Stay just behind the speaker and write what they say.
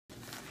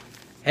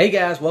Hey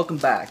guys, welcome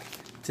back.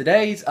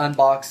 Today's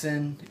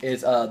unboxing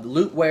is the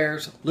Loo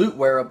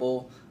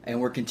Wearable, and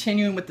we're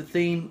continuing with the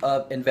theme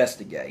of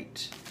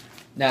investigate.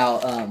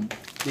 Now,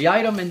 the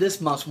item in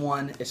this month's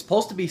one is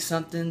supposed to be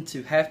something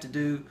to have to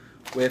do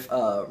with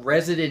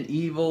Resident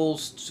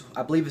Evil's,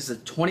 I believe it's the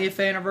 20th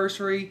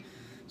anniversary.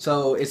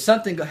 So it's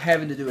something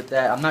having to do with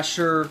that. I'm not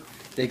sure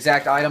the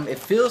exact item. It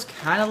feels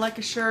kind of like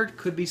a shirt,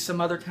 could be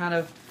some other kind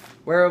of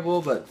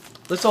wearable, but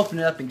let's open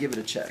it up and give it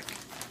a check.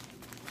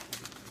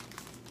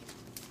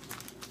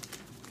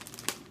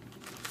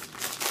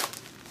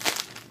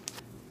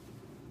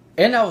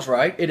 And I was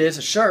right, it is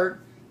a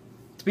shirt.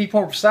 To be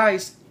more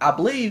precise, I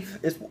believe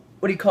it's,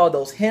 what do you call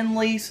those,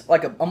 Henleys?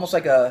 Almost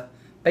like a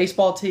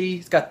baseball tee.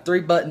 It's got 3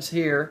 buttons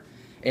here.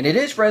 And it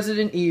is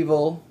Resident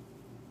Evil.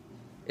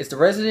 It's the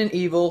Resident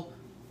Evil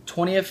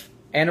 20th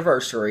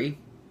anniversary.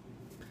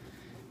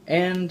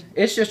 And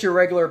it's just your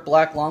regular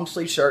black long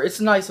sleeve shirt.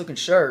 It's a nice looking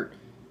shirt.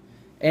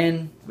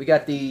 And we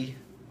got the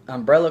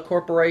Umbrella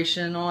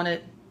Corporation on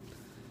it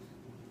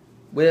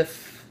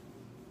with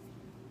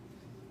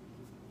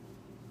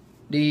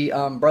the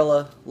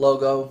Umbrella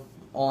logo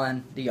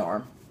on the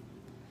arm.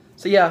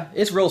 So yeah,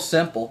 it's real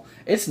simple.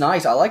 It's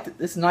nice. I like it.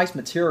 It's nice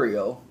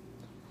material.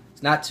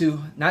 It's not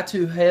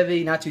too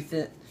heavy, not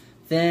too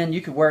thin. You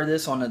could wear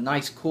this on a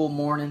nice cool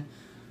morning.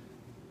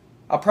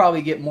 I'll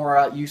probably get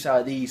more use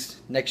out of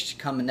these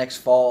next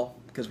fall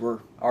because we're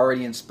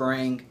already in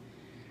spring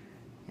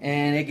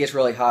and it gets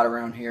really hot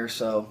around here.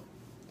 So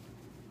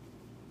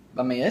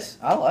I mean,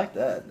 I like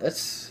that.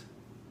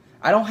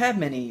 I don't have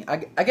many.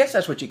 I guess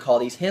that's what you call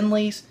these,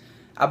 Henleys.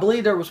 I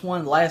believe there was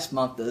one last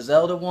month, the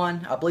Zelda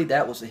one. I believe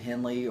that was a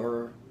Henley,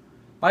 or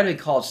might have been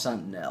called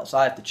something else.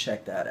 I have to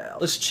check that out.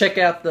 Let's check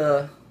out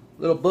the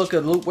little book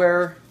of Loo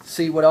Wear,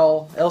 see what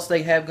all else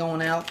they have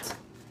going out.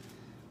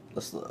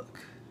 Let's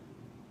look.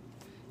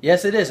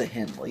 Yes, it is a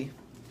Henley.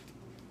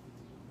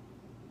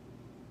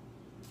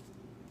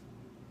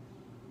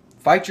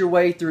 Fight your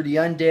way through the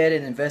undead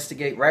and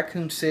investigate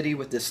Raccoon City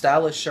with this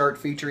stylish shirt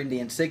featuring the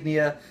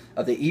insignia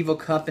of the evil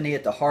company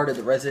at the heart of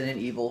the Resident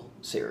Evil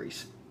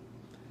series.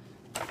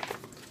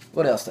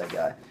 What else they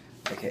got?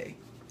 Okay,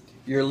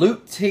 your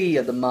Loot Tee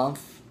of the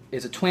month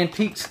is a Twin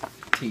Peaks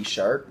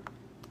t-shirt.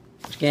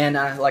 Again,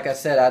 like I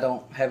said,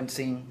 haven't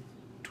seen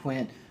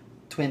Twin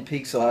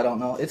Peaks, so I don't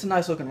know. It's a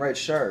nice looking red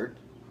shirt.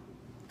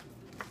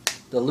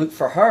 The loot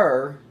for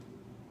her,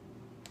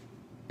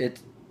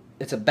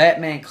 it's a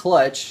Batman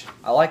clutch.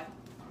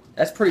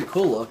 That's pretty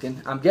cool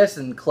looking. I'm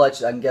guessing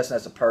clutch. I'm guessing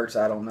that's a purse.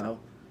 I don't know,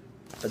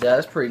 but yeah,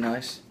 that's pretty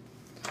nice.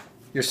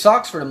 Your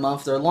socks for the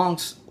month, they're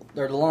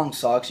the long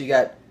socks. You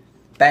got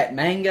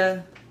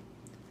Batmanga,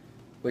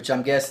 which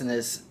I'm guessing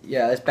is,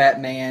 yeah, it's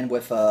Batman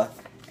with a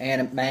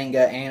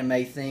manga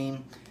anime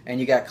theme, and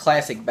you got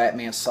classic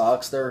Batman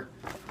socks. They're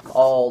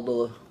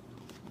all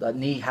the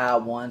knee-high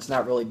ones.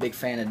 Not really a big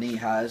fan of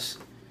knee-highs.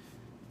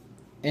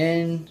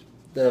 And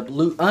the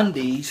Loot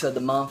undies of the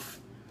month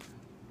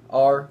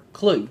are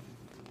Clue.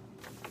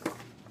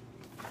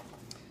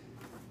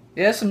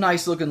 Yeah, some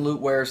nice looking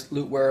Loot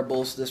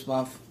Wearables this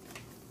month.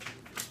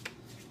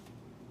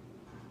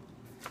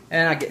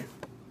 And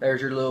there's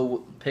your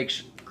little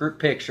group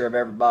picture of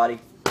everybody.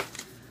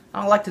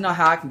 I'd like to know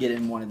how I can get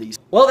in one of these.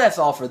 Well, that's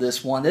all for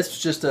this one. This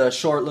is just a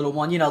short little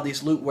one. You know,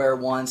 these Loot Wear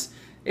ones.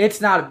 It's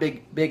not a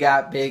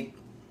big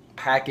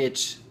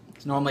package.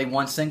 It's normally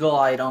one single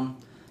item.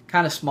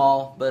 Kind of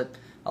small, but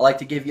I like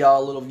to give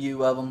y'all a little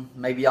view of them.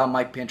 Maybe y'all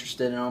might be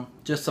interested in them.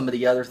 Just some of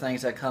the other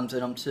things that comes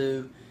in them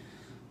too.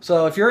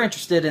 So if you're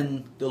interested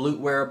in the Loot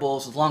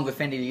Wearables, along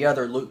with any of the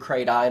other Loot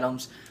Crate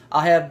items,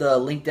 I'll have the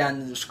link down in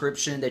the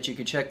description that you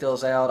can check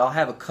those out. I'll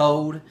have a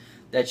code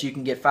that you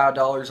can get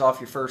 $5 off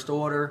your first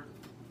order.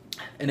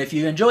 And if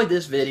you enjoyed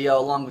this video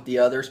along with the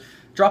others,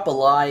 drop a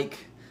like,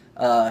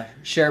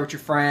 share with your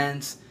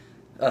friends,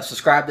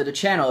 subscribe to the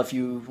channel if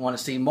you want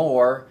to see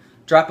more.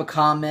 Drop a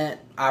comment.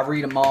 I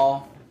read them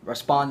all,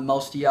 respond to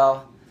most of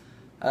y'all.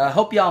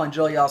 Hope y'all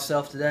enjoy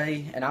yourself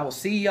today, and I will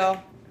see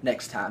y'all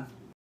next time.